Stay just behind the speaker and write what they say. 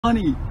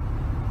money.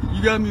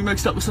 You got me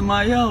mixed up with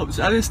somebody else.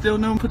 I didn't steal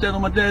nothing, put that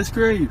on my dad's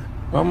grave.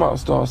 I'm about to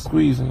start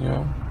squeezing,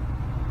 yo.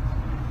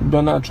 You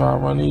better not try to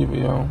run either,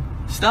 yo.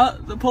 Stop,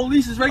 the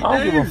police is right there.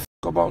 I don't give a f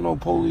about no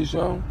police,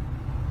 yo.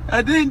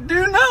 I didn't do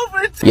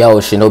nothing. Yo,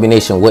 Shinobi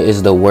Nation, what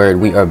is the word?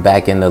 We are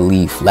back in the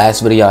leaf.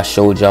 Last video I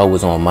showed y'all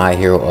was on My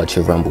Hero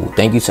Ultra Rumble.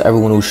 Thank you to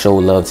everyone who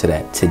showed love to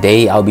that.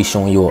 Today, I'll be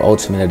showing you an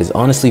ultimate that is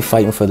honestly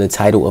fighting for the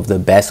title of the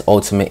best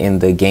ultimate in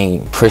the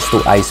game.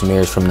 Crystal Ice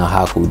Mirrors from the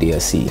Haku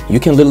DLC. You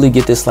can literally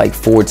get this like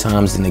 4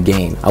 times in the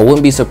game. I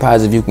wouldn't be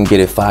surprised if you can get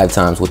it 5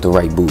 times with the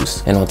right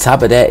boost. And on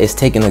top of that, it's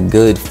taking a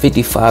good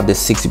 55 to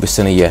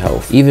 60% of your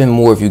health. Even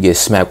more if you get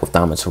smacked with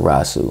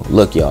Amaterasu.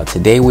 Look y'all,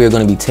 today we are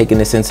going to be taking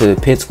this into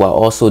the pits while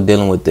also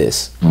dealing with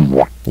this.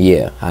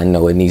 Yeah, I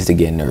know it needs to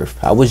get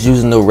nerfed. I was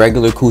using the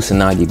regular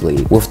Kusanagi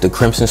blade with the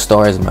Crimson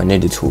Star as my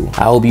ninja tool.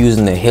 I will be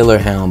using the Healer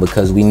Hound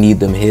because we need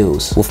them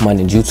heals, with my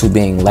ninjutsu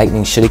being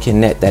Lightning Shuriken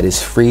Net that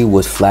is free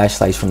with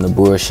flashlights from the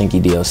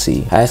Buroshinki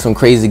DLC. I had some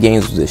crazy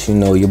games with this, you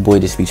know, your boy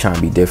just be trying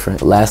to be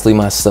different. Lastly,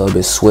 my sub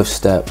is Swift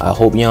Step. I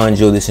hope y'all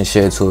enjoy this and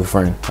share it to a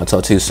friend. I'll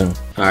talk to you soon.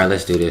 Alright,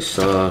 let's do this.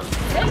 Not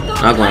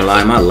gonna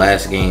lie, my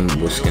last game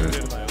was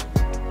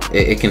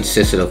it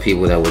consisted of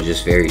people that were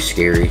just very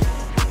scary.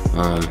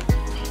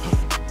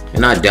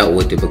 And I dealt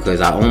with it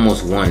because I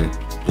almost won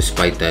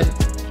despite that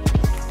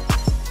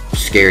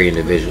scary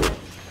individual.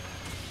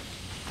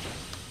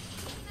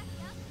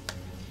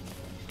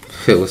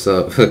 What's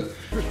up?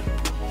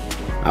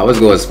 I was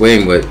going to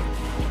swing, but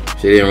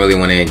she didn't really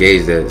want to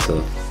engage that,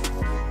 so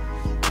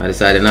I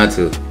decided not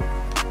to.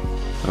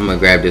 I'm gonna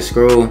grab this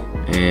scroll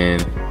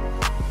and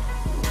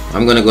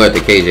I'm gonna go at the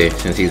KJ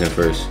since he's in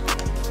first.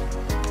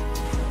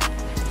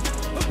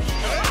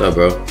 What's up,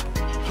 bro?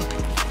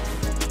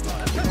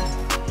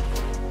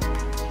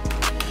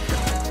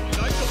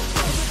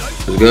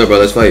 It's good, bro.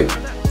 Let's fight.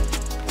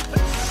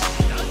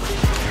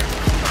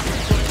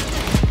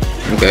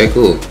 Okay,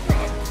 cool.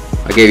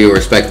 I gave you a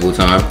respectable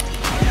time.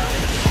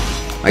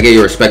 I gave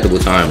you a respectable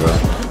time, bro.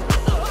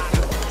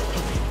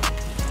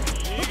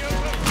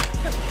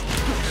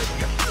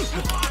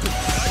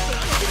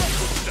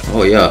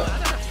 Oh, yeah.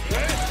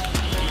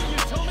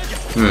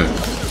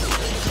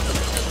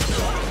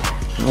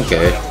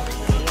 Okay.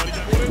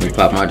 Let me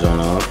pop my joint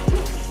off.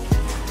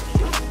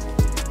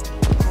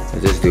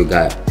 This dude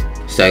got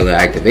cellular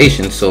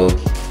activation, so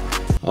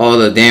all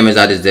the damage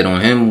I just did on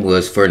him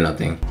was for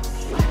nothing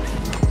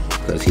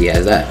because he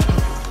has that.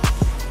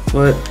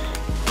 But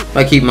if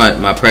I keep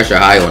my pressure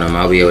high on him,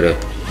 I'll be able to,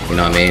 you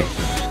know what I mean?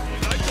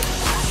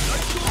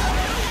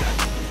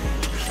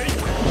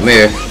 Come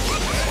here.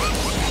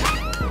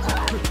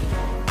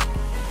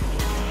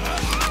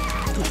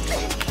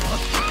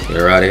 Get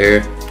her out of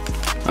here.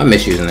 I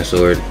miss using the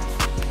sword.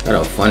 Look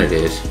how fun it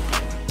is.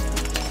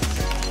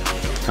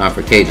 Time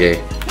for KJ.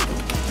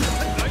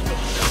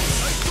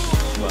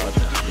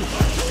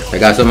 I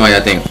got somebody, I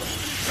think.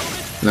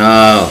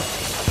 No.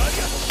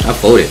 I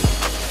folded.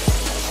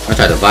 I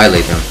tried to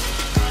violate them.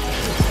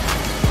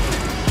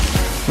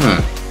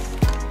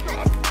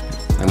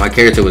 Like my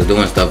character was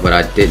doing stuff, but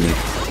I didn't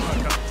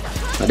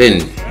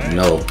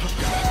know.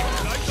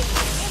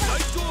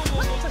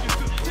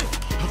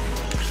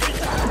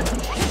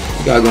 What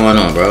you got going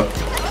on, bro?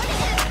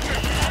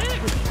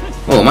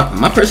 Oh,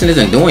 my person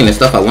isn't doing the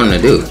stuff I want him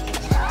to do.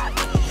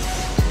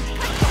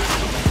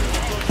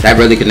 That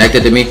really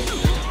connected to me?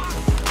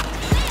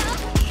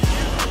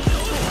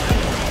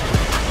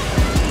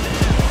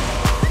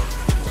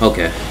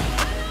 Okay.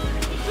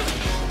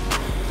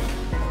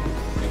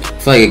 I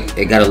feel like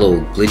it got a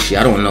little glitchy.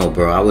 I don't know,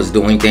 bro. I was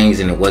doing things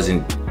and it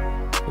wasn't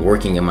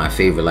working in my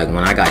favor. Like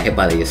when I got hit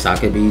by the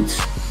Yasaka beads,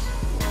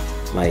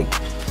 like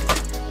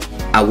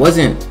I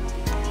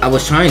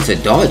was trying to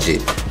dodge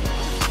it,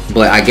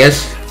 but I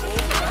guess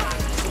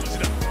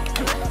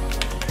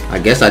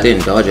I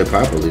didn't dodge it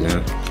properly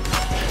then.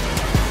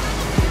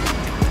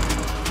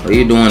 What are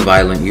you doing,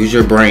 Violent? Use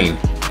your brain.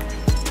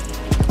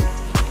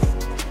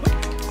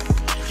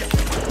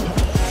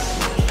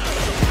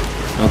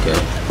 Okay.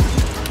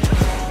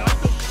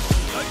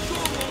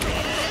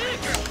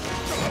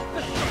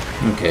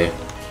 Okay.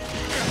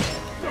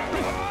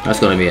 That's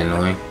gonna be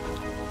annoying.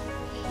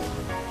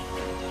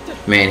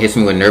 Man, hits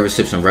me with nervous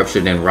tips and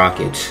ruptured then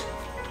rockets.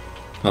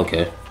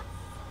 Okay.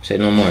 Say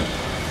no more.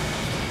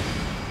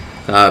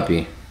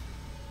 Copy.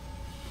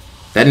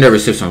 That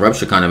nervous tips and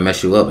rupture kind of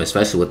mess you up,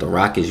 especially with the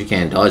rockets. You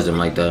can't dodge them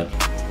like that.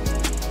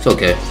 It's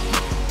okay.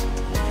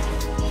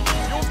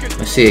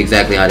 Let's see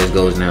exactly how this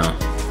goes now.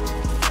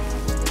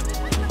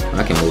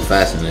 I can move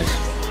fast in this.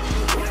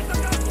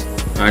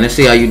 Alright, let's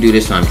see how you do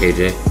this time,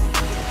 KJ.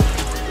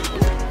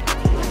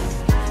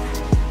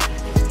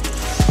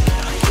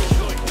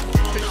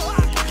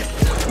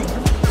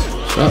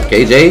 What's up,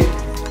 KJ?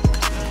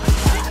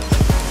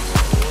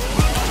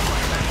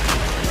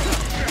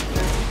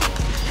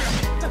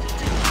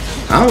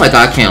 I don't like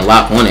how I can't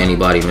lock on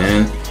anybody,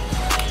 man.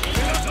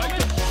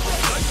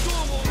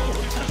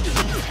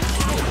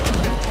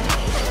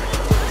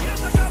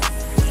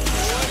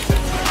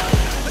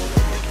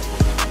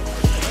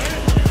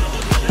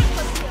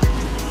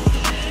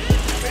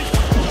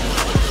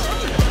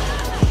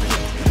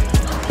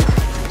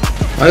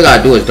 All you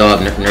gotta do is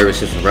dog nervous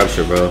system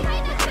rupture, bro.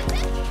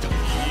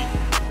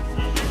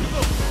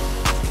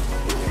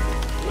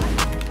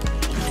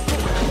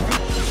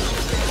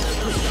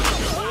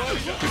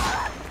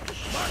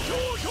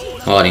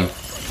 Hold him.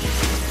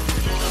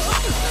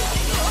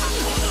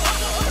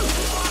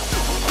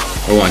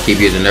 I want to keep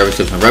using nervous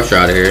system rupture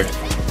out of here.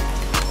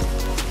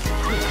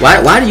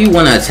 Why do you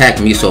want to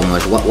attack me so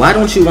much? Why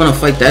don't you want to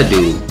fight that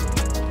dude?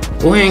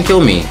 Go ahead and kill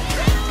me.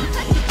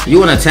 You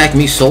want to attack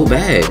me so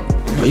bad.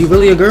 Are you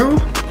really a girl?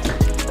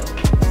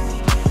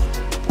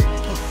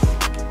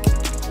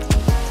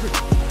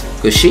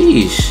 Cause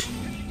sheesh.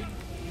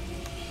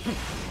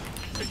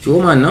 If you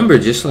want my number,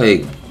 just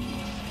like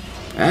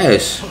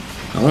ask.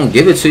 I won't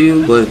give it to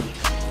you, but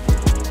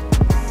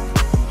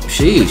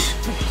sheesh.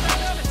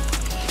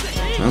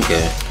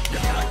 Okay.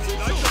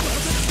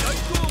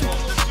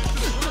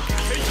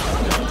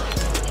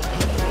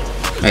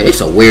 Hey, it's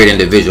a weird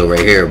individual right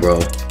here, bro.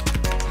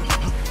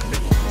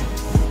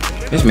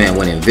 This man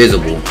went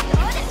invisible.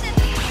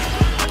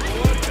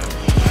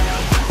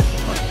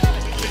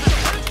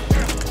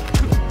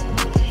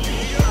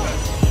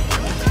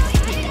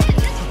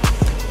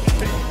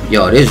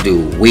 Yo, this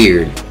dude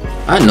weird.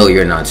 I know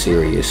you're not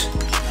serious.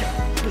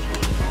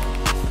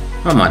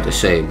 I'm about to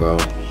say, bro.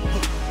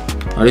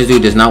 Oh, this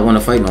dude does not want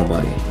to fight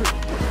nobody.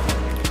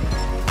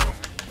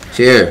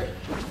 Here,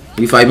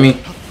 you fight me?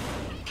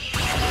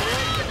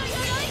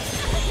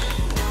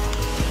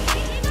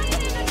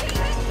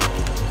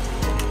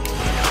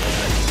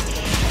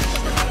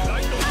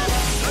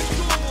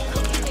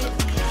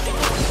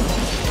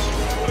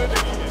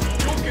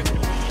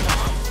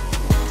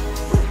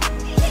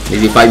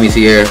 If you fight me,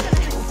 Sierra,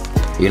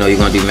 you know you're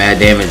gonna do mad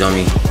damage on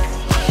me.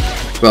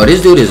 Bro,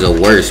 this dude is the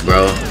worst,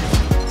 bro.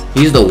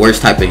 He's the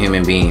worst type of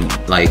human being,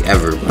 like,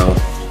 ever, bro.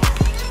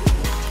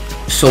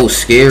 So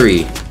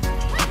scary.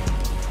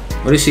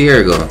 Where did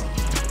Sierra go?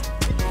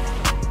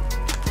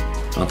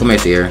 Oh, come here,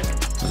 Sierra.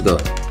 Let's go.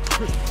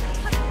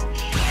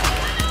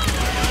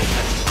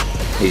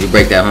 Did you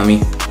break that,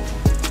 homie?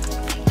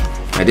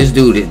 Like, this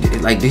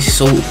dude, like, this is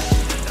so...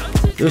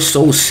 They're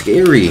so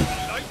scary.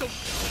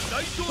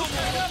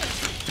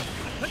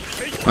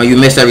 Oh, you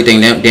missed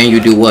everything. Then you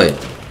do what?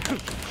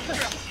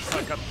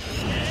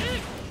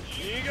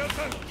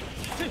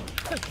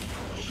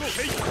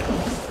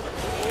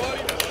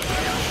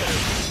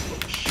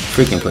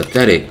 Freaking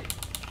pathetic.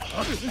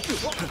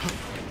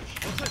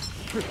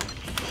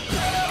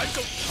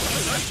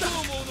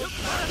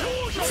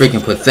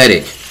 Freaking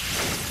pathetic.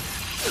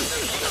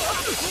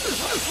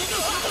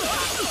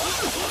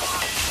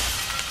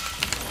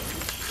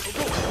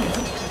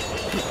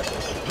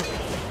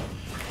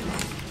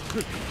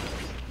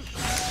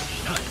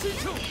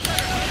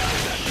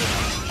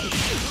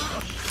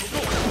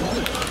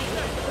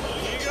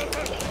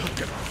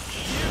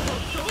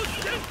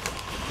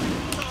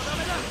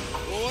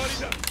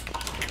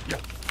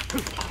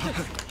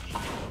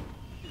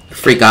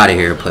 Freak out of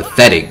here.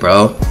 Pathetic,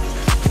 bro.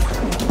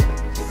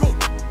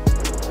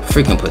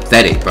 Freaking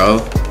pathetic, bro.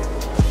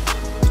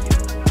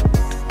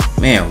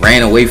 Man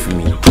ran away from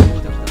me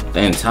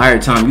the entire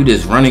time. You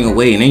just running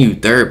away, and then you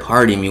third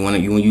party me when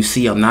you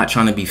see I'm not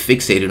trying to be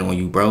fixated on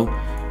you, bro.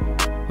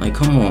 Like,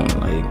 come on,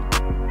 like,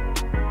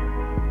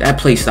 that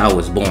playstyle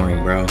was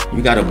boring, bro.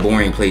 You got a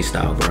boring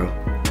playstyle, bro.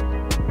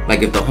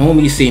 Like, if the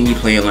homies see me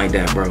playing like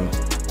that, bro,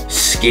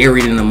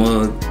 scary in the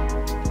mug.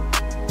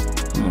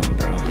 Come on,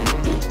 bro.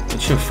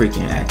 Get your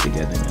freaking act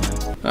together, man.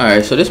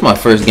 Alright, so this is my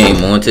first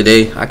game on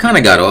today. I kind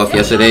of got off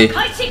yesterday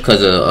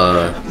because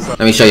of, let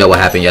me show y'all what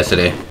happened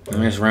yesterday.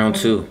 It's round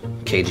 2,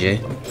 KJ.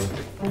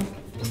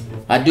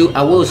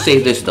 I will say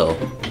this, though.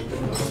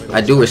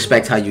 I do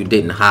respect how you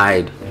didn't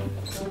hide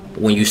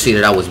when you see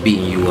that I was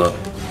beating you up.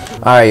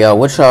 Alright, y'all,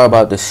 what y'all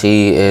about to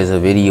see is a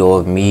video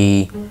of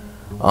me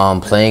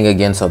playing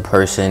against a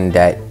person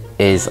that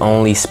is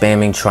only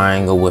spamming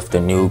triangle with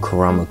the new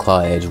Kurama Claw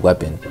Edge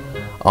weapon.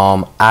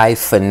 I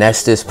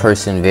finessed this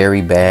person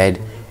very bad,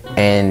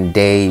 and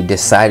they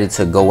decided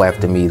to go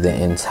after me the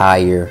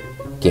entire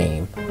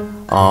game.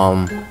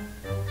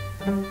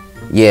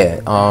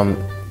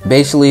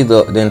 Basically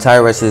the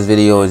entire rest of this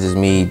video is just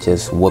me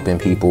just whooping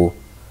people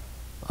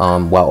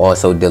while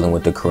also dealing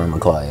with the Kurama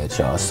Claw Edge,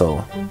 y'all.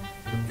 So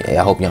yeah,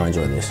 I hope y'all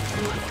enjoy this.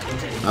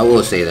 I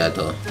will say that,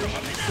 though.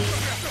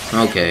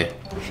 Okay.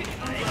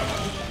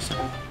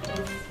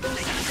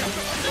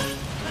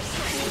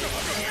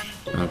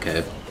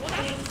 Okay.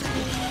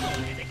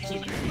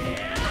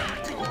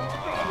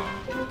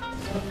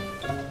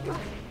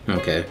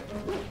 Okay.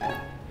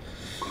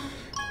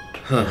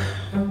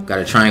 Got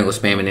a triangle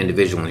spamming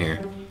individual in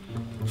here.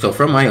 So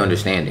from my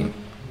understanding,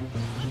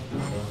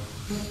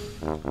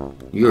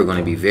 you are going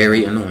to be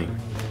very annoying.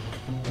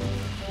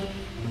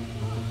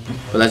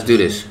 But let's do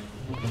this.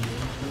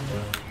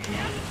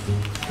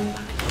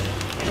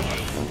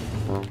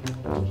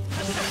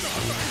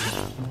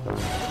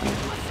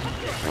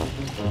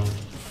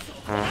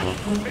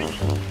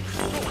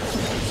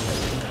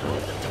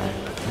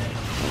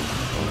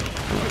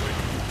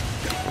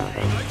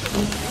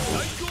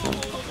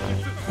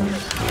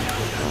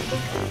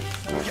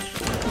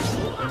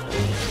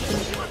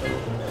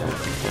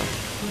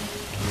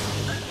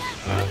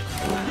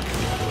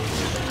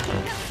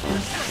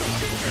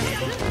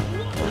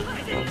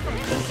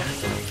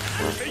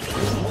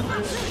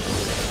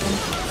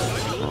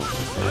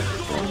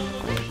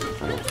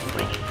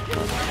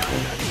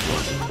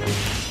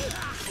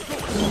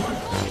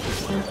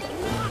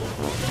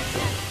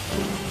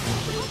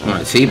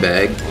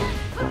 teabag.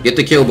 Get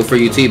the kill before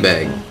you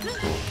teabag.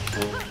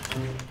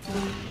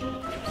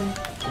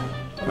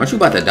 Aren't you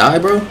about to die,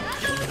 bro?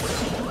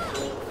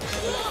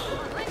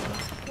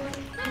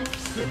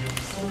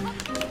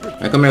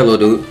 Hey, come here, little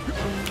dude.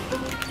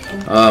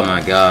 Oh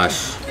my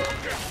gosh.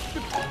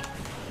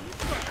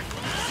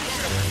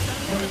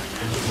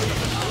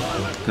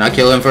 Can I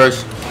kill him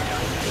first?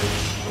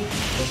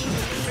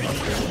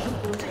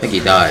 I think he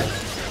died.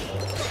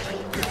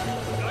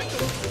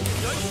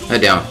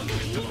 Head down.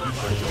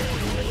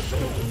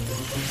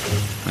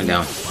 Head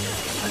down.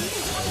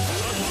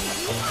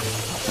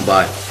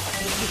 Bye.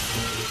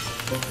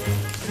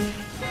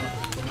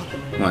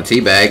 Come on,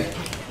 teabag.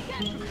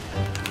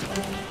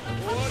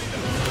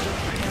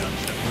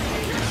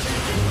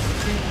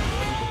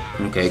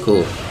 Okay,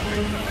 cool.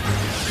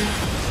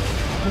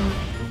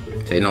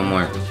 Say no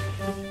more.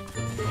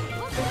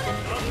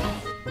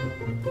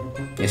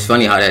 It's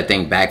funny how that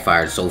thing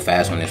backfired so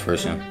fast on this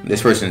person.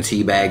 This person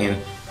teabagging,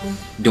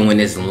 doing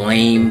this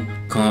lame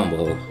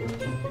combo,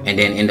 and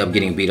then end up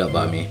getting beat up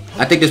by me.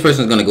 I think this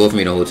person's gonna go for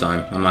me the whole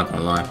time. I'm not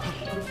gonna lie.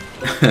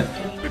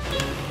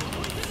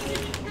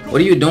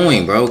 What are you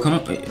doing, bro? Come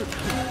on.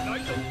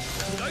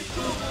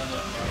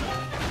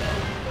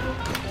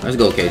 Let's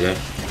go, KJ.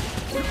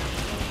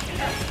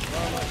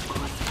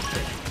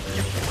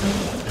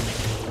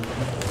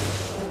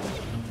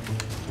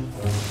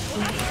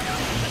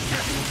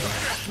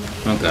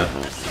 Okay.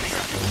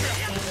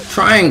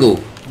 Triangle.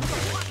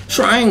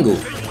 Triangle.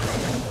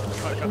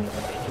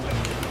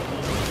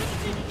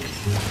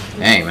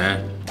 Dang,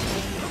 man.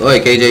 Go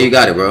ahead, KJ. You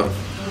got it, bro.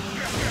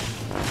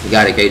 You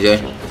got it, KJ.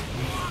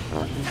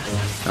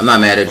 I'm not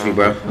mad at you,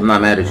 bro. I'm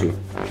not mad at you.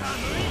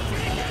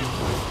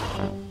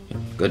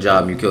 Good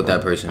job. You killed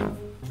that person.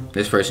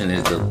 This person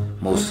is the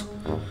most...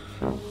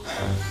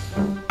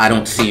 I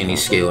don't see any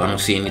skill. I don't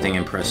see anything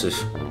impressive.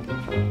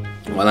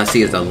 All I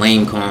see is a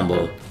lame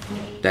combo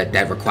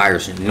that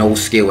requires no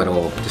skill at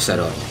all to set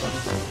up.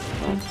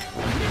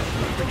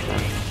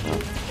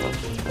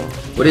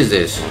 What is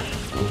this?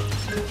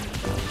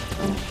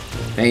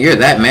 Hey, you're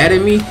that mad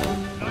at me?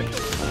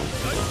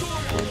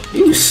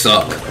 You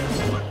suck.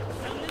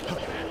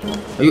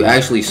 You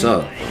actually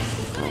suck.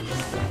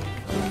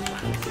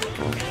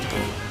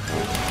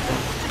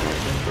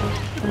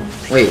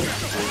 Wait.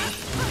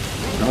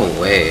 No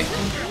way.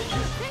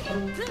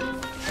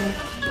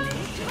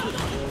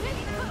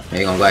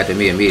 You're gonna go after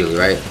me immediately,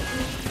 right?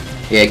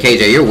 Yeah,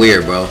 KJ, you're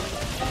weird, bro.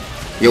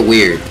 You're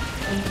weird.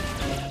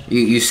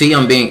 You see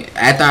I'm being...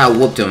 After I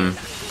whooped him,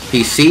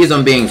 he sees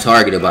I'm being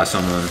targeted by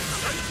someone.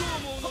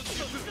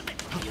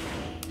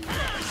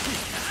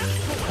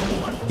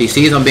 He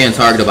sees I'm being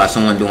targeted by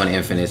someone doing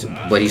infinites,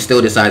 but he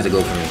still decides to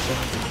go for me.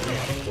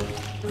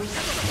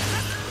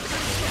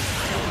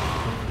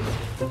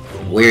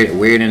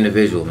 Weird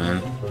individual,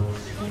 man.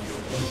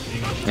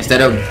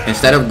 Instead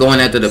of going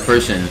after the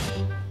person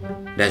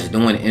that's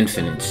doing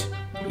infinites,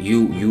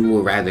 you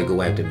would rather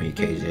go after me,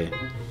 KJ.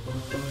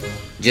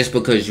 Just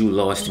because you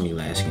lost to me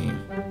last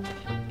game.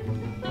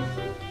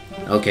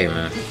 Okay,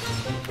 man.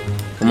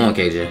 Come on,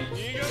 KJ.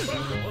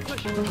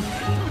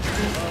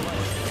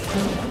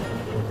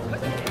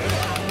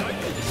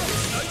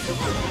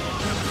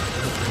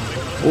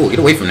 Oh, get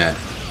away from that.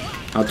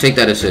 I'll take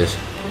that assist.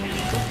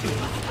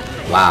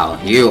 Wow,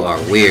 you are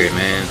weird,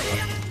 man.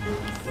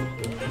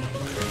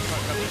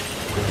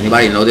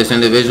 Anybody know this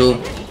individual?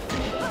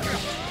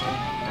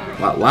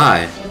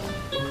 Why?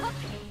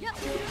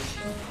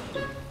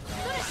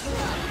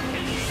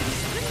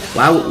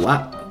 Why?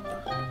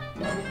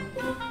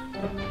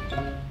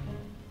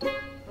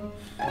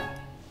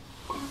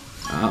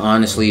 I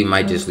honestly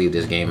might just leave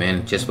this game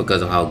in just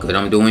because of how good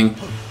I'm doing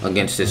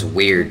against this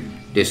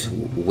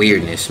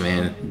weirdness,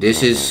 man.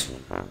 This is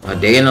a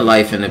day in the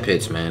life in the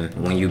pits, man.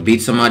 When you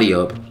beat somebody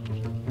up,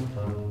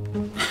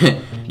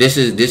 this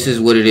is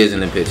what it is in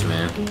the pits,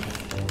 man.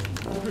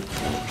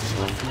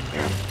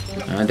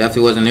 I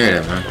definitely wasn't near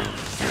that, man.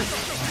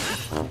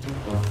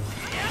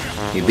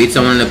 You beat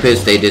someone in the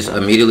pits, they just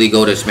immediately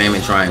go to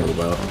spamming triangle,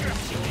 bro.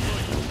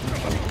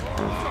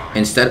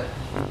 Instead...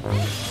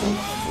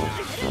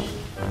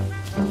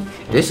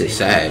 This is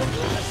sad.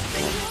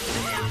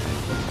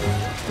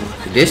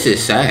 This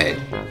is sad.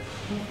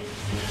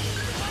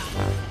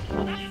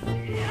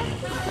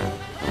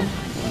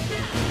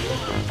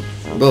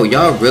 Bro,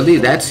 y'all really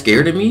that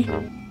scared of me?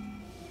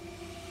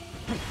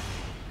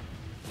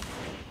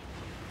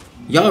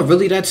 Y'all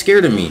really that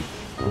scared of me?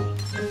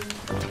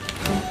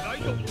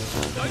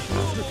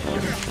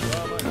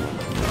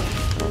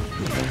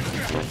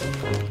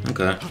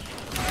 Okay.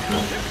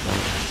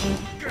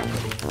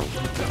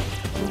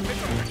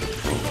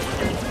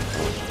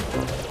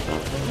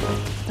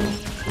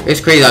 It's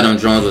crazy how them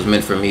drones was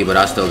meant for me, but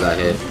I still got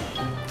hit.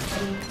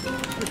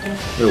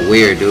 You're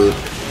weird, dude.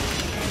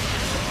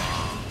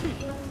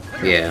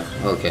 Yeah,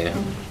 okay.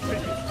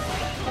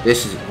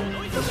 This is...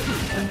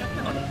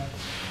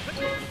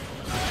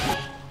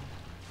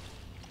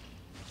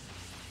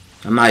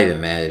 I'm not even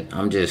mad.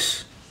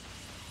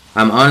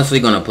 I'm honestly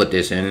gonna put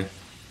this in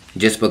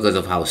Just because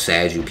of how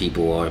sad you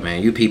people are,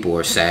 man. You people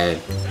are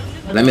sad.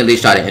 Let me at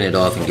least try to end it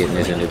off and get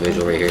this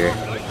individual right here.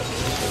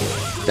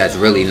 That's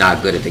really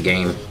not good at the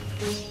game.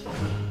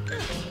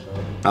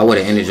 I would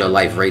have ended your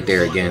life right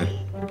there again.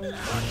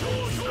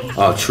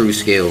 Oh, true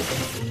skill.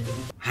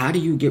 How do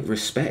you get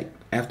respect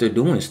after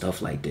doing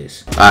stuff like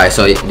this? Alright,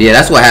 so yeah,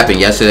 that's what happened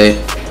yesterday.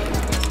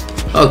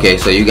 Okay,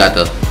 so you got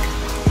the...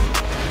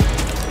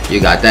 You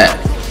got that.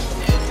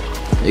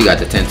 You got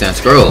the 10-10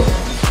 scroll.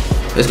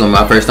 This is gonna be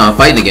my first time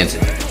fighting against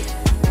it.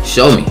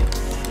 Show me.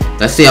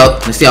 Let's see how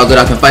good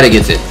I can fight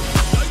against it.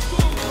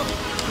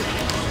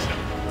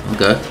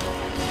 Okay.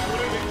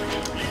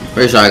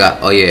 Pretty sure I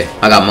got... Oh yeah,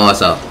 I got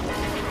Moss out.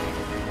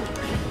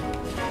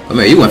 Come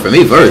here, you went for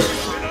me first.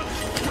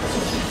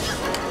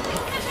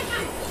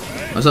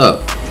 What's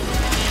up?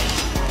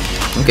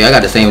 Okay, I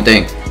got the same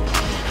thing.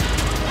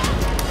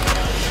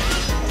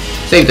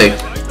 Same thing.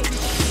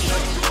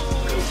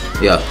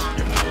 Yeah.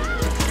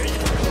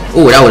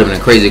 Ooh, that would have been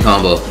a crazy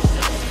combo.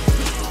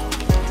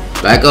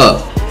 Back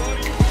up.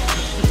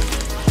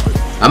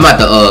 I'm about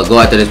to go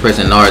after this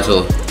person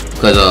Naruto,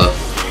 because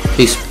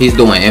he's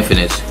doing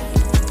infinites.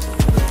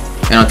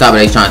 And on top of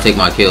that, he's trying to take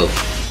my kill.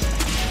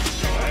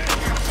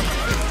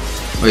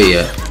 Where you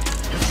at?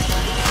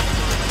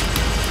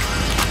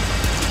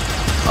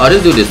 Oh,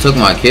 this dude just took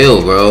my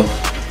kill, bro.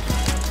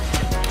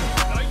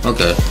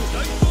 Okay.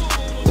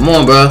 Come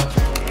on, bro.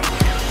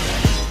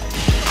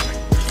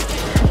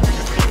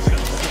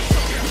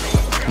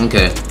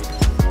 Okay.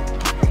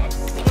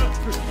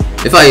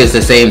 It's like it's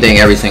the same thing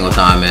every single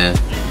time, man.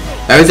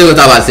 Every single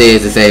time I say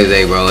it's the same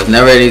thing, bro. It's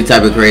never any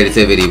type of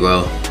creativity,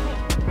 bro.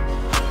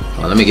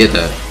 Oh, let me get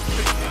that.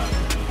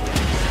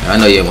 I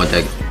know you didn't want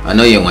that. I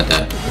know you didn't want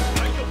that.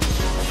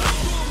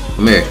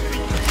 Come here.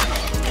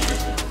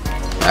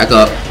 Back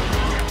up.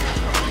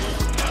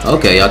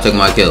 Okay, y'all took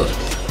my kills.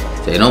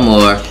 Say no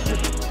more.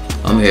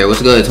 I'm here.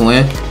 What's good,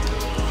 twin?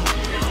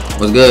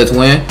 What's good,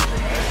 twin?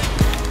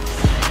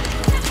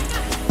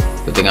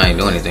 Good thing I ain't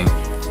doing anything.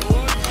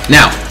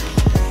 Now.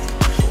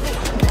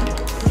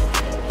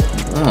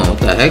 Oh, what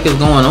the heck is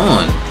going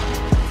on?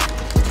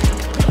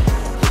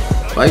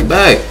 Fight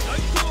back.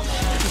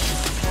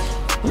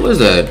 Who is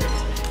that?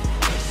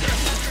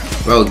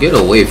 Bro, get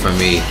away from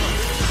me.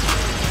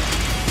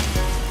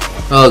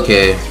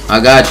 Okay, I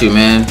got you,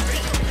 man.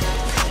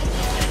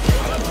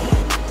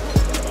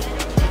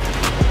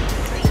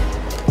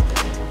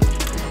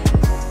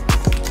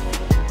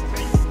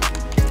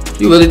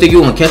 You really think you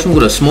want to catch me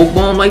with a smoke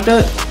bomb like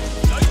that?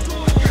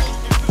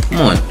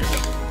 Come on.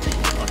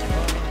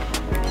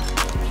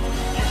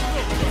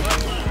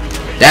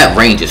 That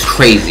range is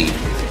crazy.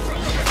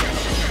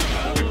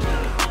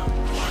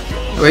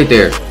 Right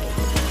there.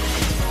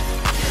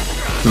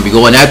 You be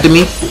going after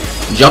me?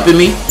 Jumping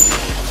me?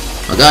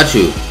 I got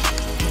you.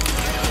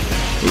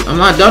 I'm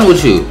not done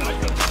with you.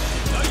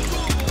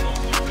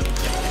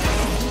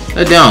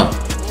 Let down.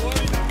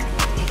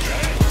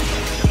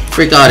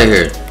 Freak out of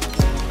here.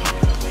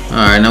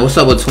 Alright, now what's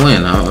up with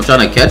Twin? I'm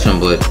trying to catch him,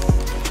 but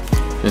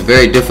it's been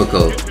very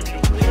difficult.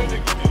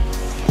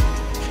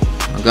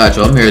 I got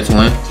you. I'm here,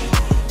 Twin.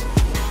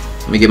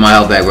 Let me get my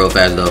health back real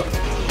fast, though.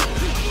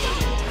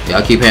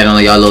 Y'all keep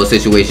handling y'all little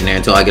situation there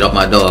until I get off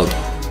my dog.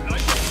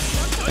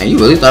 Man, you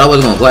really thought I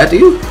wasn't gonna go after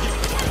you?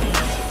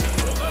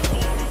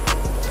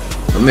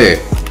 Come here.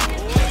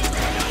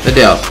 Sit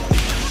down.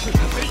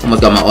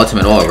 Almost got my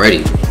ultimate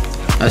already.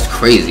 That's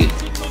crazy.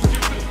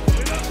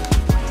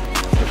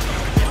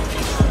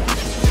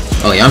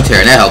 Oh yeah, I'm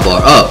tearing that health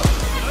bar up.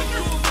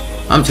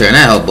 I'm tearing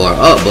that health bar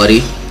up, buddy.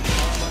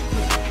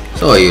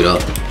 So are you, though.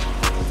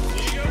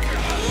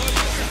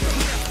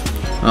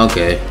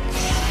 Okay.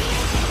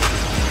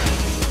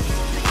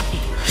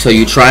 So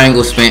you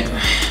triangle spam.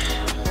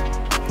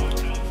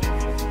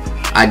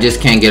 I just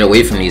can't get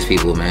away from these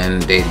people, man.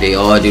 They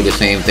all do the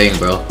same thing,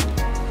 bro.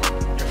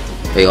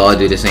 They all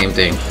do the same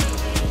thing.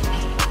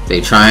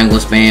 They triangle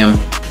spam.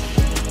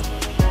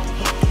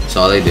 That's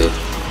all they do.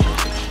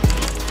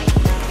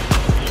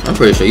 I'm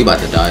pretty sure you about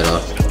to die,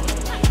 though.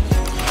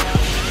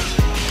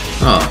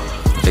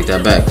 Oh, take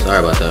that back. Sorry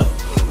about that.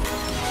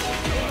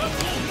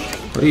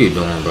 What are you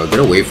doing, bro? Get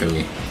away from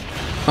me.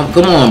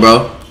 Come on,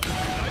 bro.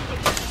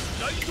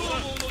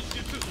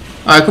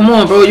 Alright, come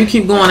on, bro. You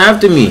keep going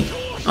after me.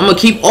 I'm gonna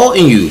keep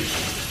ulting you.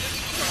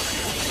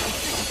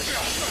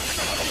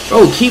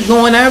 Bro, keep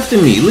going after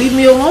me. Leave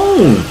me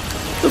alone.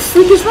 What the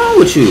freak is wrong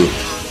with you?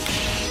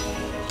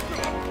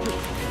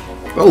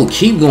 Bro,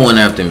 keep going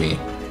after me.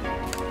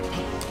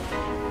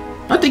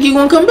 I think he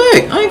gonna come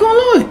back. I ain't gonna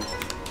lie.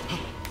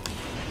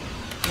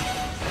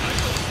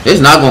 It's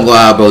not gonna go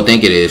how bro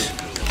think it is.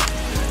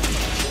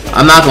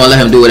 I'm not gonna let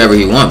him do whatever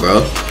he want,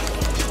 bro.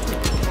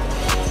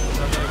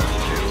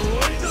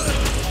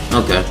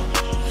 Okay.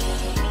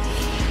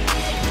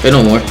 Say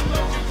no more.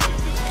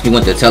 He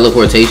went to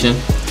teleportation.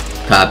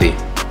 Copy.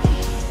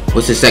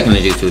 What's his second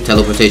ninjutsu?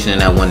 Teleportation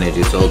and that one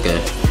ninjutsu. Okay.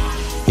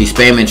 He's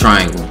spamming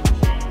triangle.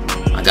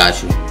 I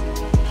got you.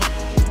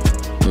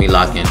 Let me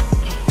lock in.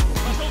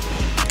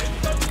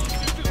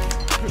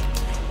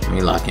 Let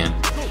me lock in.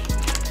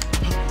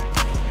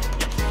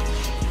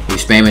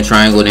 spamming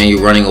triangle, then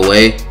you running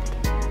away.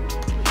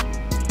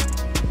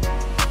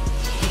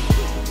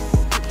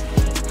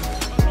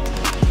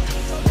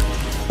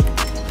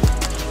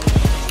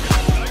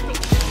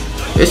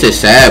 This is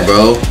sad,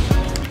 bro.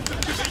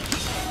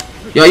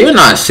 Yo, you're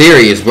not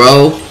serious,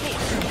 bro.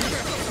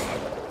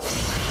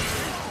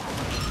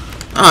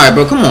 Alright,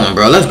 bro, come on,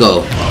 bro. Let's go.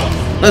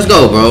 Let's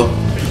go, bro.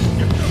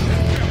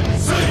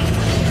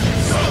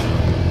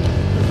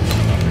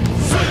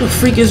 What the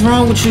freak is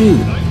wrong with you?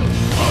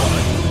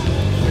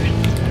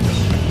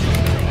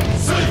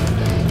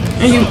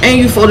 And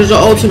you folded your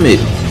ultimate.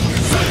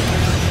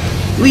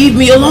 Leave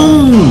me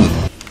alone.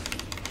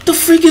 What the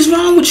freak is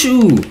wrong with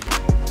you?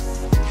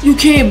 You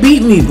can't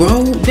beat me,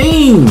 bro.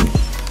 Damn.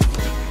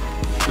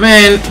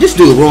 Man, this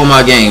dude ruined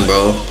my game,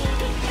 bro.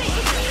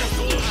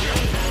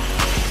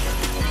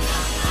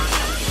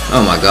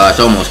 Oh my gosh,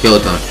 I almost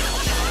killed him.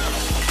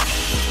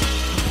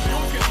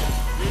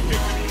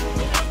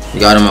 He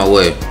got in my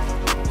way.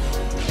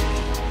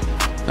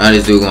 Now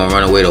this dude gonna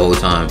run away the whole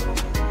time.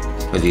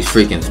 Cause he's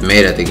freaking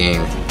mad at the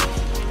game.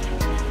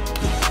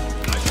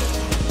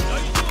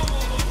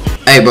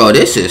 Hey bro,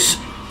 this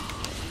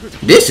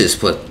is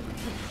put.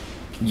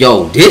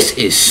 Yo, this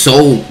is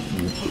so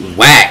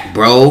whack,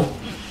 bro.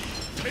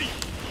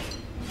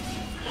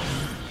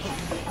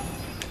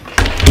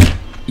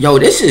 Yo,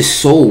 this is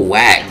so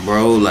whack,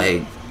 bro.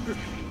 Like,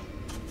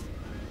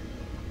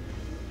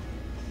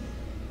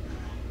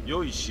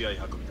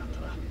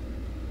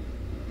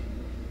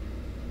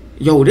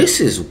 yo,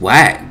 this is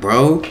whack,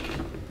 bro.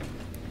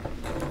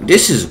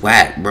 This is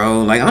whack,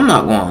 bro. Like, I'm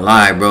not gonna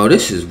lie, bro.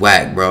 This is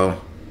whack, bro.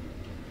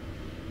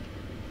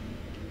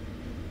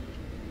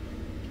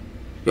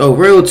 Yo,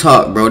 real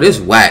talk, bro. This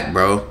whack,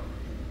 bro.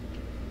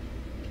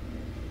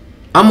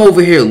 I'm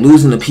over here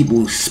losing to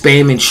people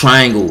spamming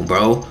triangle,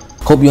 bro.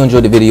 Hope you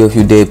enjoyed the video. If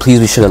you did, please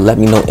be sure to let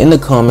me know in the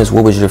comments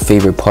what was your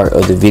favorite part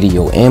of the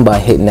video, and by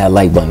hitting that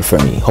like button for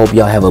me. Hope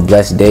y'all have a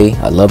blessed day.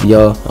 I love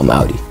y'all. I'm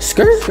outie.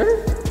 Skirt.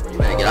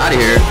 Man, get out of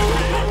here.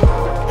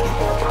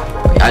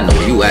 I know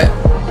where you at.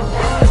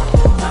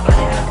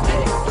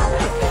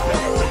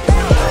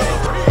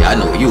 Yeah, I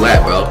know where you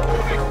at, bro.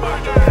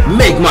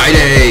 Make my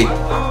day.